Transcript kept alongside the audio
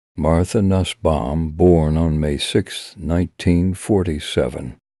Martha Nussbaum, born on May 6,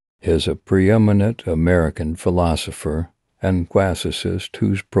 1947, is a preeminent American philosopher and classicist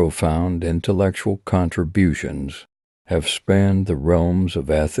whose profound intellectual contributions have spanned the realms of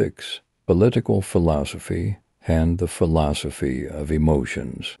ethics, political philosophy, and the philosophy of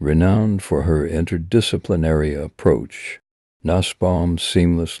emotions. Renowned for her interdisciplinary approach, Nussbaum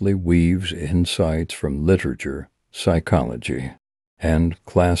seamlessly weaves insights from literature, psychology, and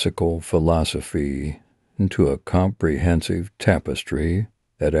classical philosophy into a comprehensive tapestry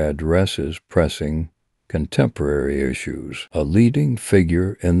that addresses pressing contemporary issues. A leading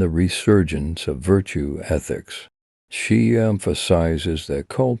figure in the resurgence of virtue ethics, she emphasizes the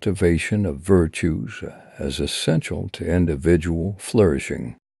cultivation of virtues as essential to individual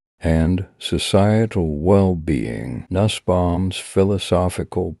flourishing and societal well-being. Nussbaum's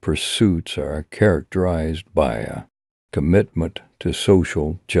philosophical pursuits are characterized by a commitment to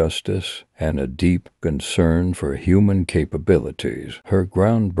social justice and a deep concern for human capabilities. Her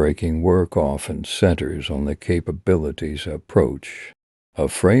groundbreaking work often centers on the capabilities approach, a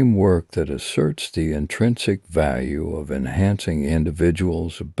framework that asserts the intrinsic value of enhancing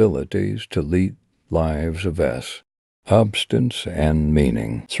individuals' abilities to lead lives of substance and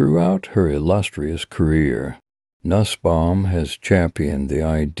meaning. Throughout her illustrious career, Nussbaum has championed the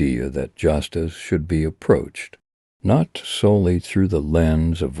idea that justice should be approached not solely through the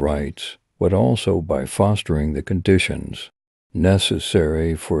lens of rights, but also by fostering the conditions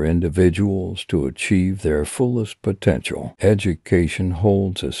necessary for individuals to achieve their fullest potential. Education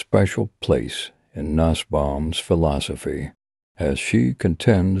holds a special place in Nussbaum's philosophy, as she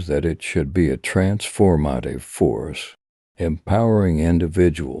contends that it should be a transformative force, empowering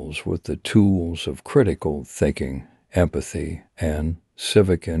individuals with the tools of critical thinking, empathy, and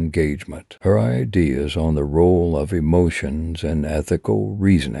civic engagement. Her ideas on the role of emotions and ethical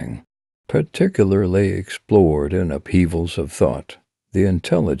reasoning, particularly explored in Upheavals of Thought, The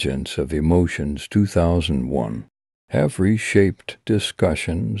Intelligence of Emotions 2001, have reshaped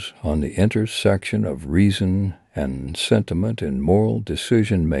discussions on the intersection of reason and sentiment in moral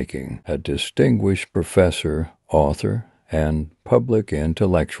decision-making. A distinguished professor, author, and public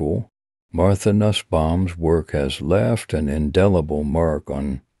intellectual, Martha Nussbaum's work has left an indelible mark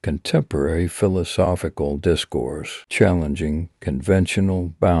on contemporary philosophical discourse, challenging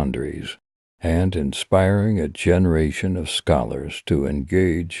conventional boundaries and inspiring a generation of scholars to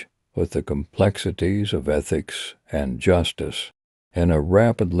engage with the complexities of ethics and justice in a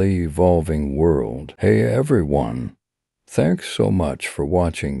rapidly evolving world. Hey everyone, thanks so much for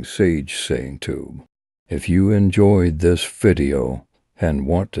watching Sage Saying Tube. If you enjoyed this video and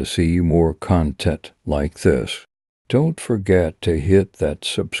want to see more content like this, don't forget to hit that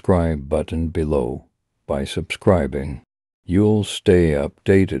subscribe button below. By subscribing, you'll stay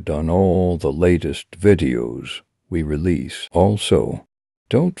updated on all the latest videos we release. Also,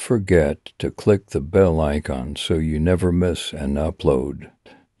 don't forget to click the bell icon so you never miss an upload.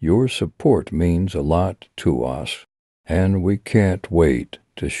 Your support means a lot to us, and we can't wait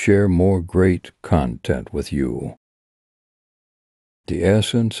to share more great content with you. The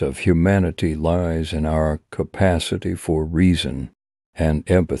essence of humanity lies in our capacity for reason and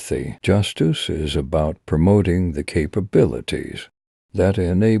empathy. Justice is about promoting the capabilities that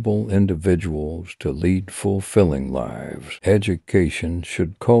enable individuals to lead fulfilling lives. Education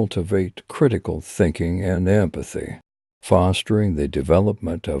should cultivate critical thinking and empathy, fostering the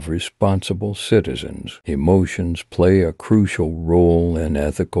development of responsible citizens. Emotions play a crucial role in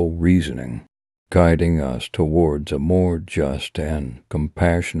ethical reasoning, guiding us towards a more just and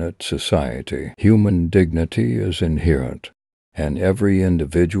compassionate society. Human dignity is inherent, and every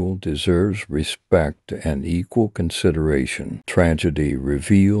individual deserves respect and equal consideration. Tragedy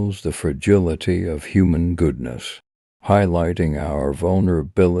reveals the fragility of human goodness, highlighting our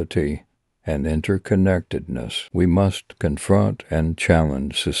vulnerability and interconnectedness. We must confront and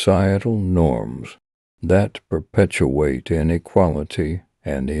challenge societal norms that perpetuate inequality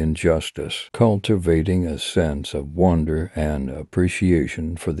and injustice, cultivating a sense of wonder and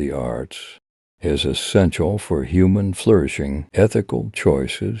appreciation for the arts is essential for human flourishing. Ethical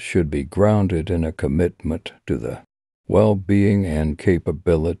choices should be grounded in a commitment to the well-being and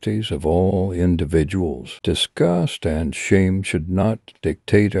capabilities of all individuals. Disgust and shame should not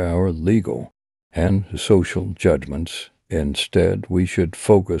dictate our legal and social judgments. Instead, we should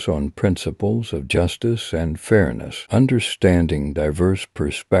focus on principles of justice and fairness. Understanding diverse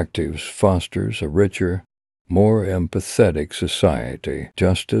perspectives fosters a richer, more empathetic society.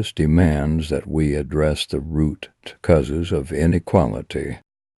 Justice demands that we address the root causes of inequality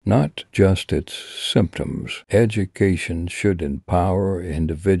not just its symptoms. Education should empower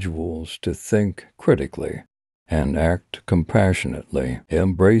individuals to think critically and act compassionately.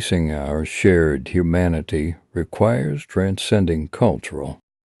 Embracing our shared humanity requires transcending cultural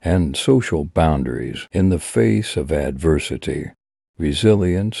and social boundaries. In the face of adversity,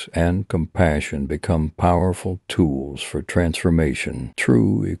 resilience and compassion become powerful tools for transformation.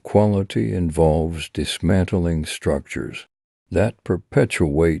 True equality involves dismantling structures that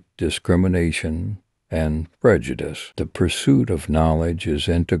perpetuate discrimination and prejudice. The pursuit of knowledge is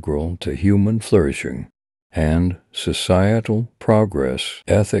integral to human flourishing and societal progress.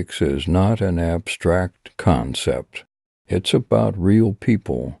 Ethics is not an abstract concept. It's about real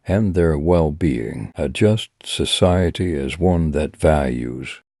people and their well-being. A just society is one that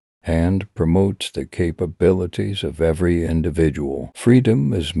values and promotes the capabilities of every individual.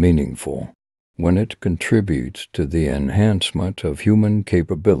 Freedom is meaningful when it contributes to the enhancement of human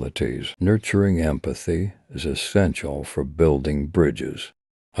capabilities. Nurturing empathy is essential for building bridges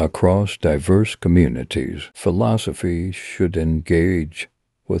across diverse communities. Philosophy should engage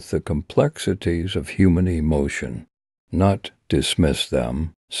with the complexities of human emotion, not dismiss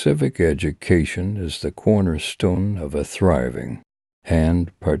them. Civic education is the cornerstone of a thriving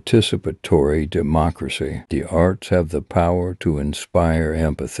and participatory democracy. The arts have the power to inspire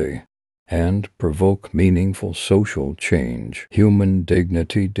empathy and provoke meaningful social change. Human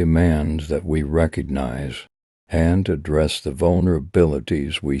dignity demands that we recognize and address the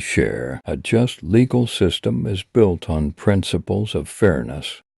vulnerabilities we share. A just legal system is built on principles of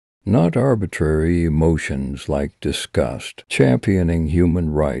fairness, not arbitrary emotions like disgust. Championing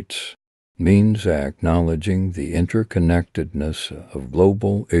human rights means acknowledging the interconnectedness of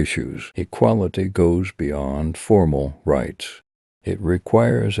global issues. Equality goes beyond formal rights. It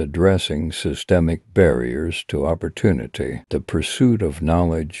requires addressing systemic barriers to opportunity. The pursuit of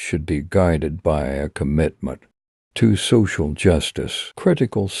knowledge should be guided by a commitment to social justice.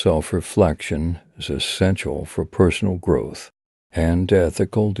 Critical self-reflection is essential for personal growth and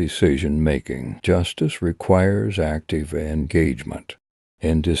ethical decision-making. Justice requires active engagement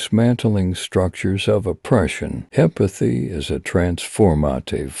in dismantling structures of oppression. Empathy is a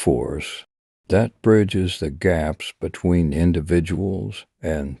transformative force that bridges the gaps between individuals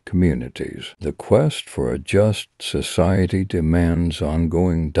and communities. The quest for a just society demands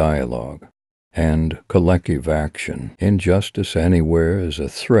ongoing dialogue and collective action. Injustice anywhere is a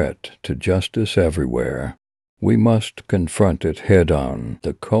threat to justice everywhere. We must confront it head-on.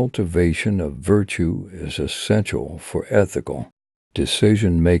 The cultivation of virtue is essential for ethical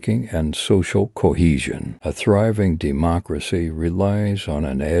decision-making and social cohesion. A thriving democracy relies on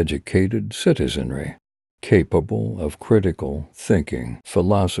an educated citizenry capable of critical thinking.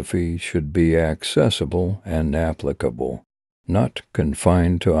 Philosophy should be accessible and applicable, not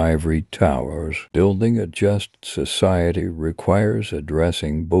confined to ivory towers. Building a just society requires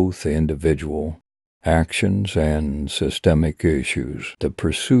addressing both individual actions and systemic issues. The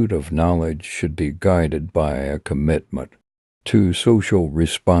pursuit of knowledge should be guided by a commitment to social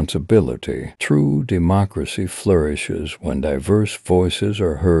responsibility. True democracy flourishes when diverse voices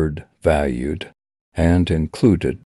are heard, valued, and included.